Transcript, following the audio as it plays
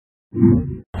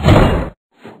When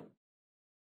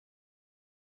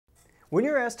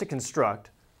you're asked to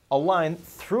construct a line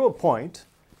through a point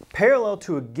parallel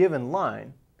to a given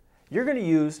line, you're going to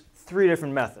use three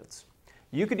different methods.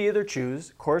 You could either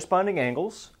choose corresponding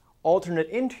angles, alternate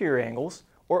interior angles,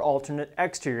 or alternate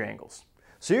exterior angles.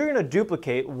 So you're going to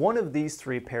duplicate one of these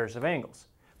three pairs of angles.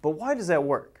 But why does that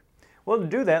work? Well, to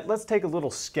do that, let's take a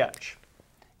little sketch.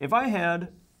 If I had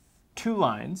two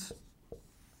lines,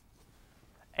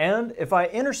 and if I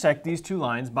intersect these two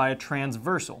lines by a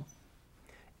transversal,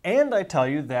 and I tell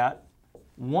you that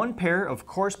one pair of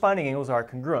corresponding angles are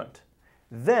congruent,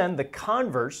 then the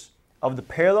converse of the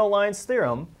parallel lines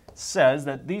theorem says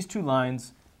that these two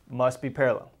lines must be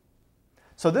parallel.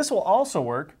 So this will also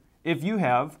work if you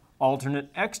have alternate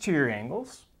exterior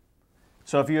angles.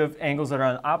 So if you have angles that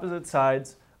are on opposite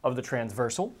sides of the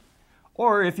transversal,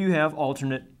 or if you have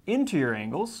alternate interior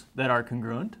angles that are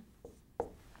congruent.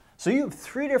 So you have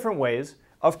three different ways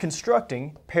of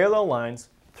constructing parallel lines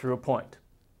through a point.